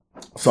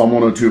Psalm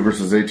 102,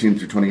 verses 18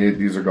 through 28,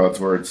 these are God's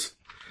words.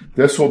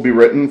 This will be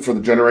written for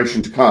the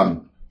generation to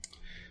come,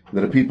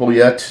 that a people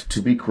yet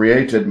to be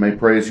created may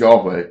praise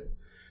Yahweh.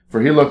 For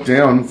he looked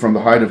down from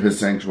the height of his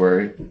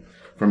sanctuary.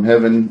 From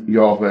heaven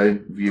Yahweh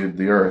viewed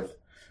the earth,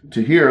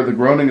 to hear the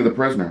groaning of the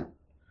prisoner,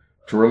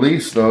 to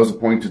release those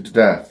appointed to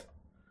death,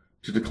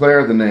 to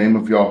declare the name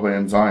of Yahweh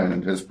in Zion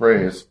and his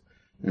praise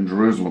in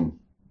Jerusalem,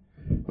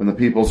 when the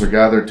peoples are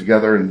gathered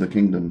together in the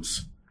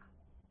kingdoms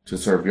to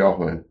serve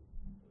Yahweh.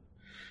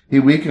 He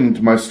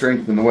weakened my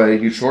strength in the way.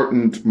 He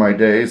shortened my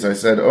days. I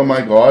said, O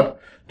my God,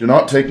 do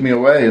not take me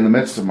away in the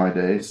midst of my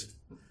days.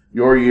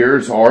 Your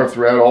years are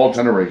throughout all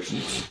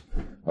generations.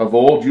 Of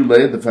old you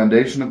laid the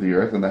foundation of the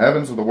earth, and the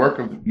heavens are the work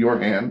of your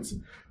hands.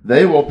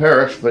 They will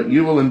perish, but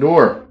you will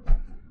endure.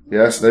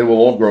 Yes, they will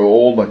all grow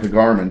old like a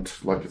garment.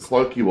 Like a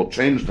cloak you will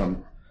change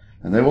them,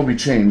 and they will be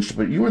changed,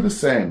 but you are the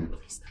same,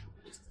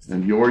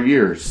 and your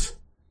years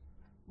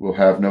will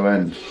have no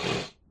end.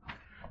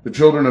 The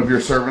children of your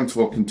servants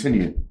will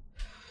continue,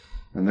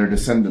 and their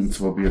descendants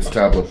will be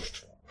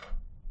established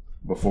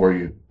before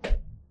you.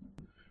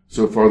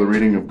 So far, the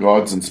reading of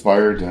God's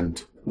inspired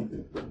and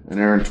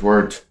inerrant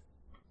word.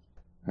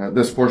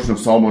 This portion of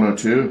Psalm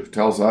 102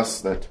 tells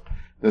us that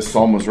this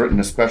psalm was written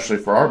especially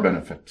for our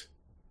benefit.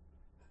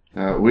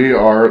 We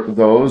are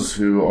those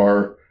who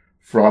are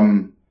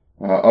from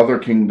other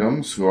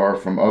kingdoms, who are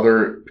from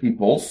other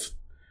peoples,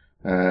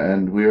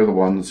 and we are the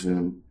ones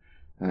whom,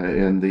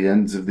 in the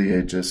ends of the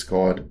ages,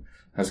 God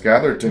has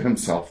gathered to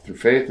himself through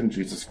faith in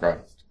Jesus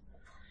Christ.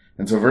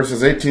 And so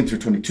verses 18 through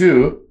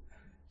 22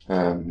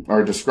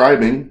 are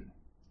describing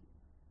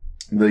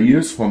the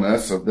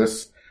usefulness of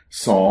this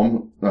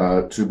psalm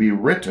to be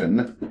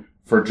written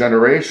for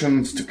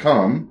generations to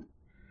come,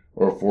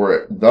 or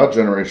for the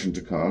generation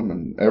to come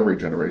and every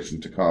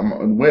generation to come,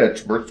 in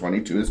which verse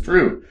 22 is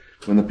true,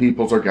 when the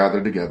peoples are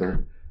gathered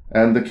together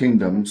and the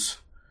kingdoms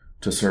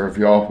to serve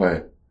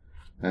Yahweh.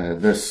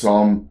 This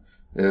psalm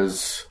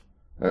is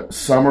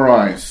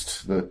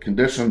summarized, the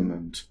condition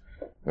and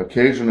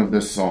occasion of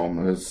this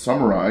psalm is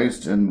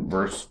summarized in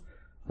verse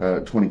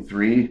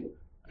 23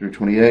 through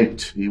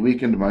 28. He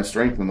weakened my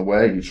strength in the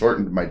way. He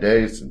shortened my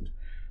days. And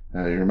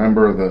you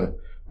remember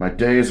my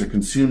days are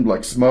consumed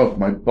like smoke.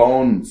 My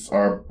bones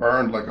are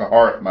burned like a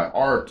hearth. My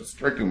heart is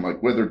stricken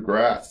like withered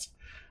grass,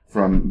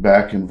 from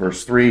back in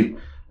verse 3.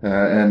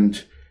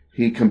 And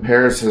he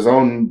compares his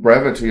own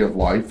brevity of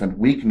life and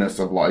weakness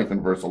of life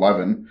in verse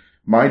 11.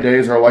 My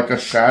days are like a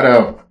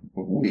shadow,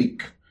 a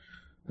week,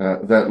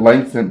 that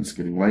lengthens,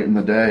 getting late in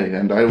the day,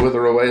 and I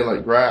wither away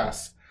like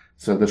grass.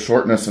 So the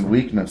shortness and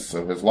weakness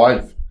of his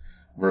life.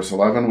 Verse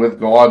 11, with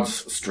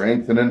God's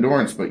strength and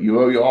endurance, but you,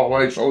 O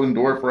Yahweh, shall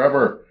endure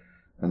forever,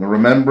 and the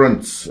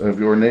remembrance of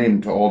your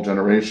name to all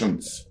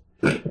generations.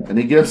 And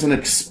he gives an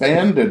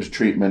expanded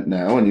treatment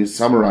now, and he's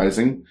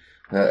summarizing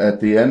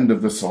at the end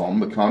of the psalm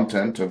the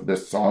content of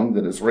this song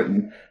that is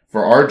written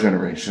for our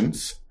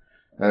generations.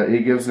 He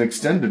gives an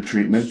extended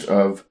treatment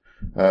of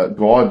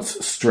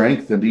God's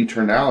strength and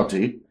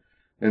eternality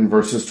in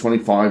verses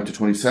 25 to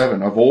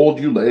 27. Of old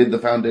you laid the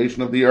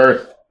foundation of the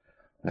earth.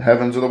 The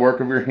heavens are the work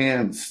of your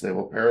hands. They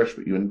will perish,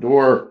 but you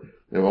endure.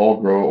 They will all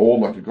grow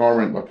old like a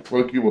garment, like a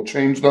cloak. You will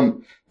change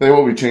them. They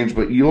will be changed,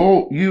 but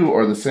you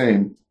are the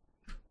same.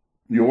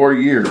 Your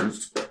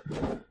years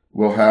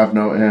will have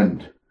no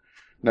end.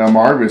 Now,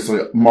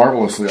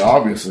 marvelously,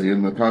 obviously,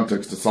 in the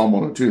context of Psalm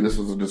 102, this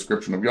is a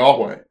description of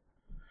Yahweh.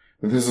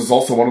 But this is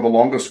also one of the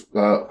longest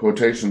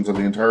quotations of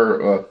the entire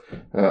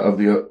of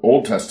the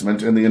Old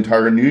Testament and the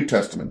entire New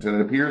Testament, and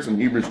it appears in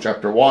Hebrews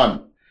chapter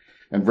 1,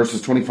 and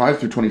verses 25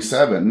 through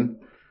 27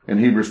 in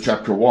Hebrews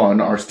chapter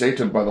 1 are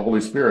stated by the Holy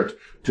Spirit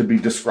to be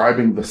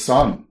describing the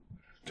Son,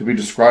 to be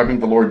describing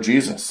the Lord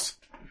Jesus.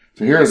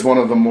 So here is one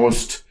of the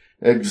most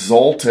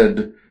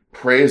exalted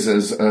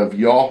praises of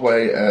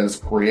Yahweh as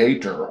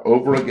creator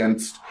over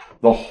against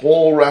the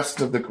whole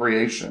rest of the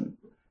creation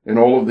in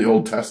all of the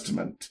Old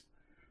Testament.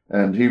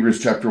 And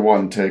Hebrews chapter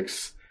 1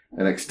 takes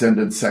an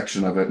extended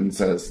section of it and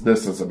says,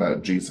 this is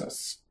about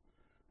Jesus.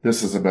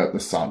 This is about the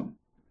Son.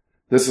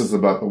 This is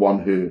about the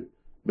one who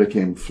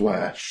became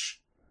flesh,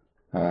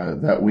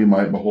 that we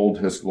might behold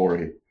his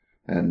glory,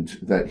 and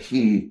that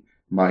he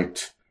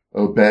might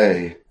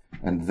obey,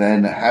 and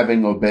then,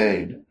 having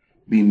obeyed,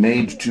 be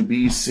made to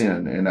be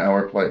sin in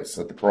our place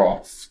at the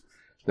cross,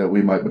 that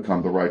we might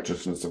become the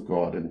righteousness of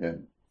God in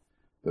him,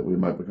 that we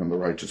might become the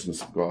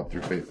righteousness of God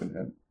through faith in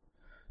him.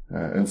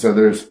 And so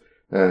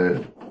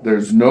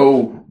there's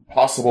no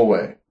possible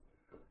way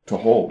to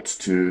hold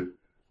to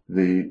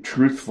the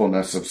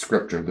truthfulness of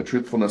Scripture, the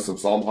truthfulness of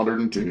Psalm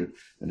 102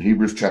 and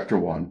Hebrews chapter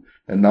 1,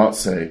 and not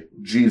say,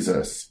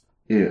 Jesus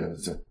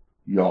is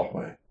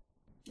Yahweh.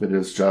 It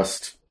is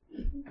just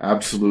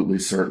absolutely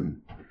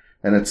certain.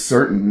 And it's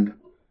certain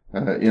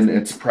in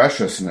its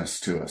preciousness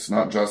to us,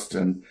 not just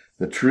in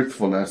the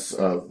truthfulness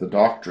of the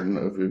doctrine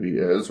of who he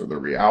is or the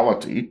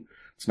reality.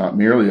 It's not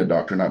merely a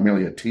doctrine, not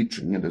merely a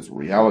teaching. It is a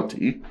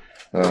reality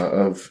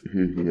of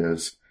who he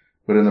is,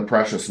 but in the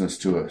preciousness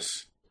to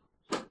us.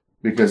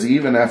 Because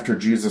even after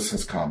Jesus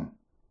has come,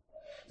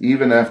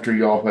 even after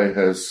Yahweh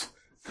has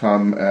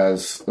come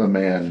as a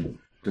man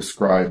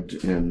described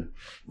in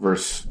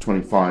verse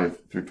 25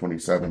 through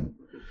 27.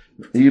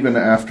 Even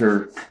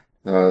after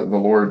the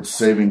Lord's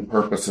saving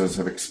purposes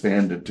have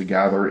expanded to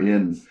gather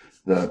in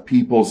the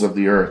peoples of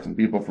the earth and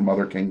people from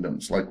other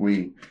kingdoms, like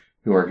we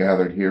who are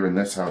gathered here in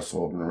this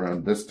household and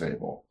around this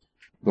table,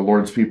 the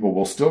Lord's people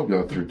will still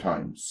go through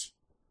times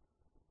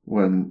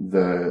when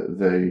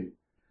the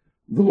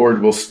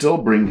Lord will still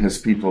bring his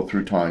people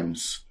through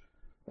times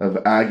of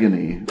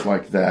agony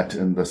like that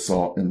in this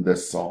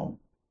psalm.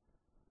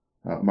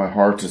 My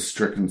heart is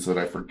stricken so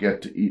that I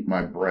forget to eat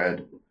my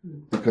bread.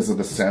 Because of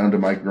the sound of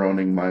my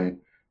groaning, my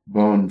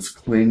bones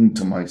cling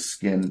to my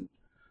skin.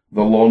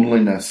 The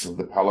loneliness of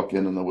the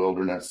pelican in the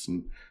wilderness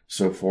and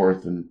so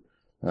forth in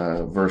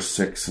verse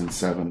 6 and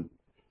 7.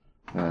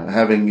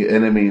 Having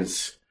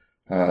enemies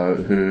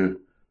who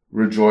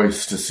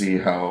rejoice to see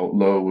how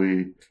low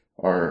we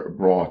are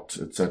brought,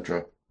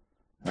 etc.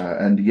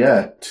 And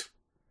yet,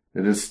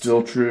 it is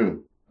still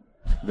true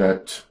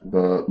that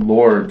the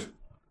Lord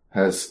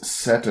has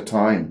set a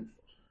time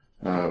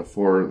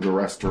for the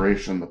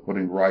restoration, the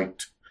putting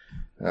right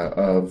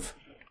of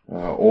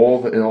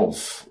all the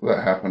ills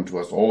that happen to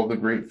us, all the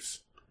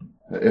griefs.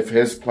 If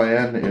his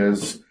plan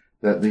is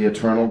that the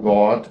eternal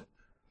God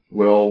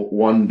will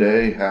one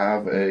day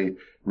have a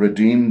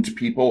redeemed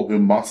people who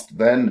must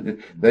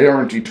then, they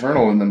aren't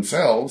eternal in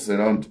themselves, they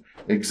don't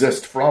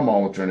exist from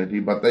all eternity,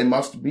 but they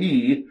must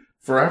be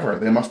forever.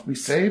 They must be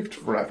saved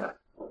forever.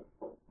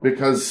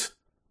 Because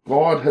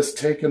God has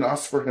taken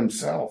us for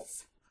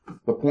himself.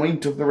 The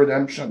point of the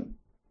redemption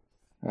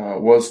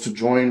was to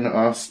join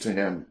us to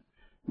him,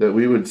 that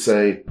we would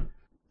say,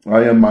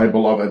 I am my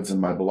beloved's, and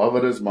my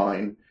beloved is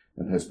mine,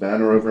 and his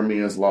banner over me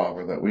is love,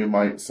 or that we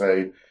might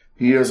say,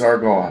 he is our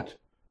God,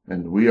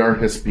 and we are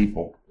his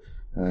people,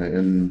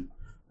 in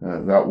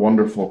that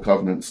wonderful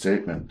covenant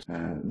statement.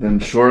 Then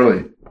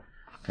surely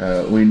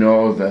we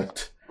know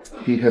that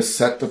he has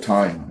set the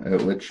time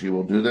at which he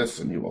will do this,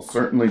 and he will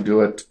certainly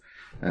do it,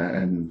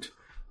 and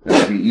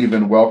he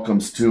even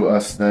welcomes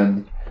us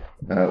then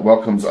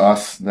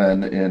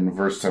in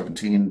verse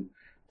 17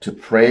 to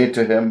pray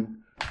to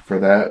him for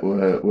that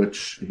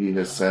which he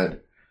has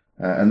said.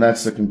 And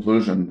that's the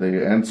conclusion,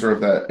 the answer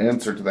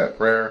to that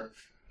prayer.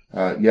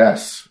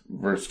 Yes,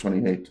 verse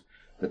 28,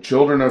 the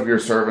children of your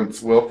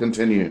servants will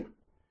continue,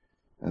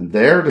 and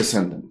their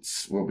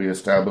descendants will be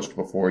established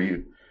before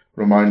you,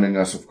 reminding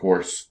us, of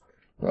course,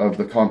 of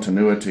the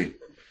continuity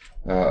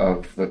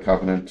of the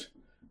covenant.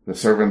 The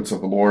servants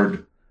of the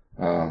Lord,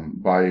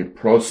 by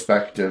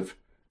prospective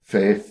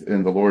faith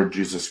in the Lord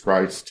Jesus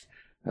Christ,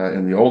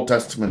 in the Old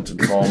Testament in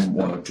Psalm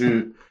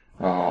 102,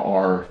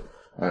 are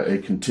a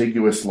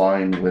contiguous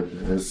line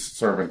with his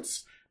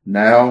servants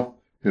now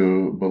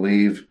who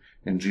believe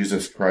in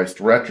Jesus Christ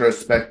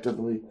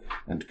retrospectively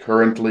and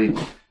currently,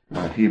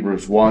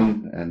 Hebrews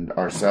 1, and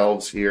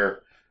ourselves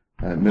here,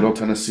 Middle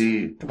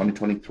Tennessee,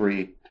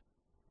 2023,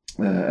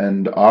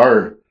 and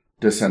our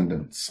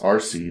descendants, our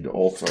seed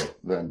also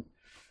then,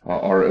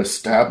 are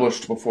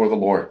established before the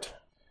Lord.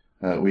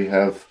 We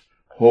have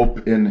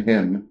hope in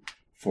him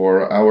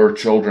for our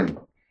children.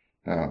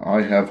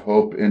 I have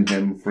hope in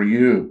him for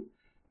you.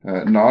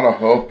 Not a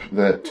hope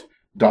that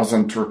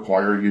doesn't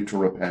require you to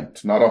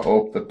repent. Not a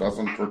hope that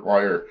doesn't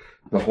require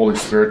the Holy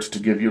Spirit to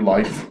give you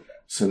life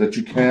so that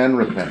you can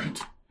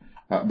repent.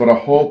 But a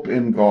hope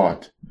in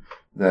God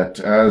that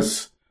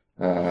as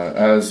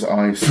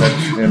I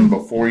set him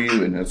before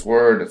you in his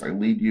word, as I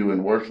lead you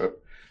in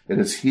worship, it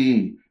is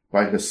he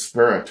by his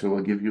Spirit who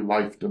will give you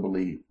life to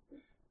believe.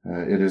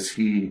 It is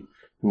he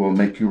who will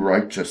make you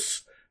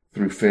righteous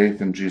through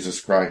faith in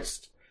Jesus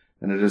Christ.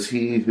 And it is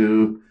he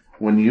who,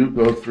 when you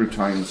go through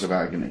times of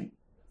agony,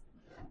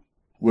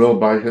 will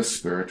by his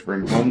Spirit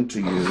bring home to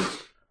you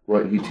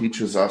what he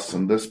teaches us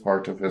in this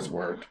part of his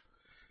word,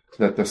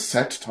 that the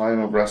set time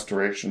of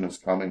restoration is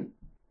coming,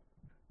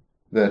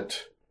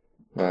 that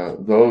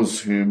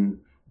those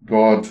whom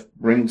God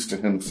brings to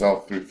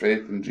himself through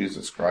faith in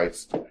Jesus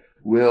Christ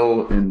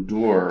will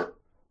endure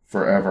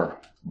forever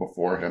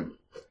before him.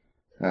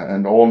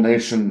 And all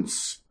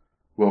nations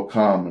will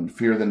come and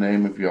fear the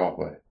name of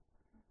Yahweh.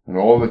 And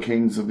all the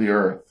kings of the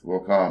earth will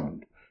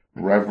come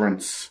and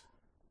reverence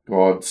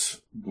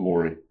God's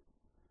glory.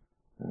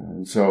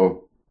 And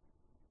so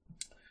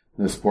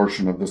this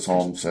portion of the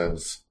psalm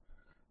says,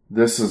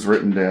 this is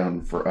written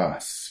down for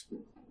us,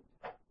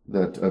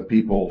 that a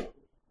people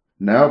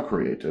now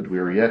created, we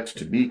are yet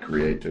to be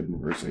created in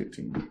verse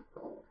 18,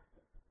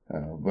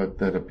 but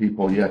that a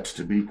people yet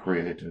to be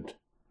created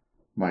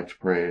might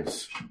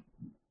praise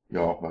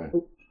Yahweh.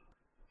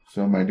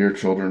 So, my dear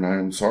children, I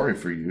am sorry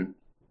for you,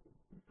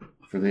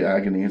 for the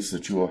agonies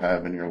that you will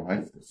have in your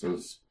life. This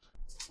is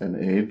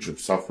an age of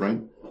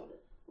suffering,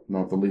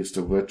 not the least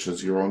of which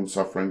is your own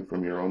suffering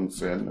from your own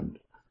sin, and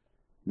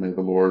may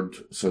the Lord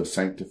so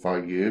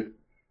sanctify you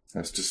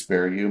as to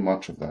spare you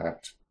much of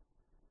that.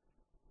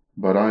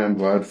 But I am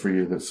glad for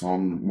you that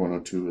Psalm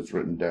 102 is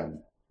written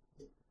down,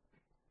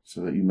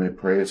 so that you may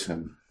praise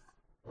him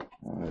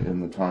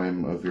in the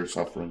time of your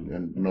suffering,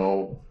 and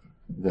know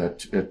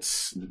that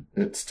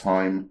it's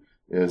time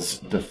is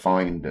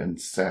defined and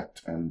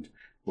set and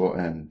will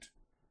end,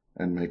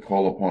 and may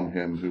call upon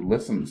him who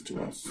listens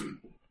to us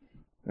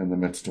in the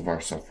midst of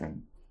our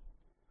suffering,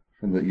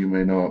 and that you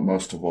may know it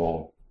most of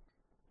all,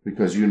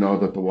 because you know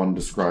that the one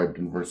described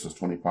in verses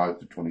 25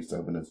 to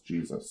 27 is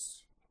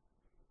Jesus,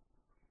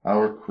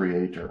 our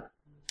Creator,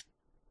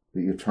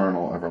 the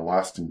eternal,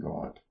 everlasting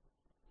God,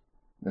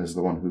 is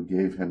the one who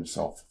gave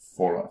himself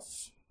for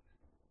us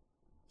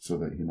so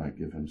that he might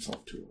give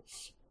himself to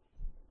us.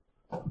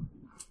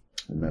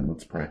 Amen.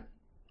 Let's pray.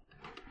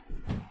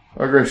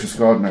 Our gracious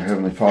God and our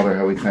Heavenly Father,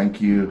 how we thank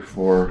you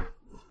for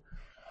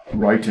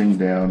writing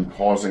down,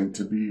 causing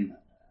to be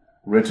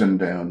written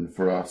down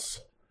for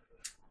us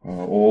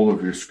all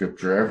of your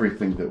scripture,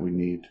 everything that we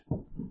need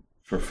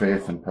for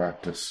faith and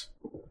practice.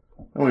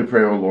 And we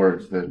pray, O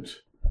Lord, that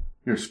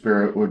your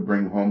Spirit would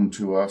bring home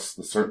to us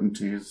the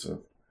certainties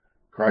of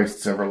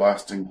Christ's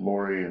everlasting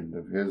glory and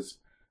of his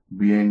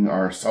being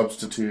our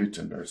substitute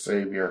and our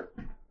Savior,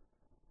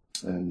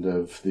 and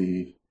of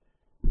the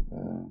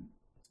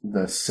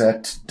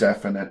set,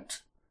 definite,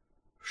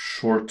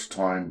 short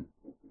time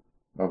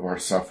of our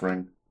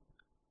suffering.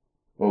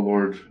 O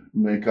Lord,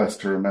 make us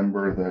to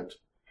remember that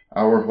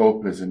our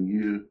hope is in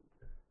you,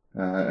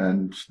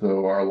 and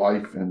though our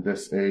life in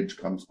this age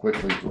comes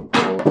quickly to a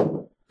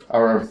close,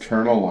 our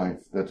eternal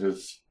life that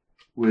is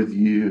with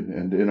you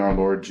and in our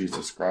Lord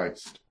Jesus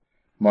Christ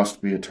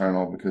must be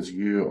eternal, because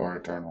you are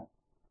eternal.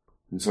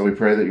 And so we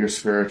pray that your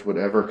Spirit would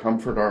ever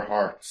comfort our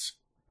hearts,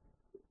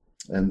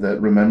 and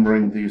that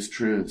remembering these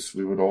truths,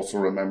 we would also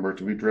remember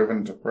to be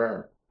driven to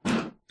prayer,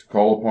 to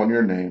call upon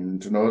your name,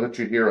 and to know that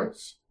you hear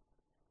us.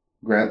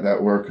 Grant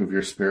that work of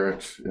your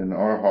Spirit in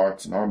our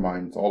hearts and our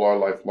minds all our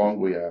life long,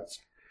 we ask,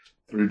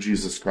 through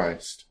Jesus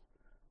Christ.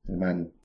 Amen.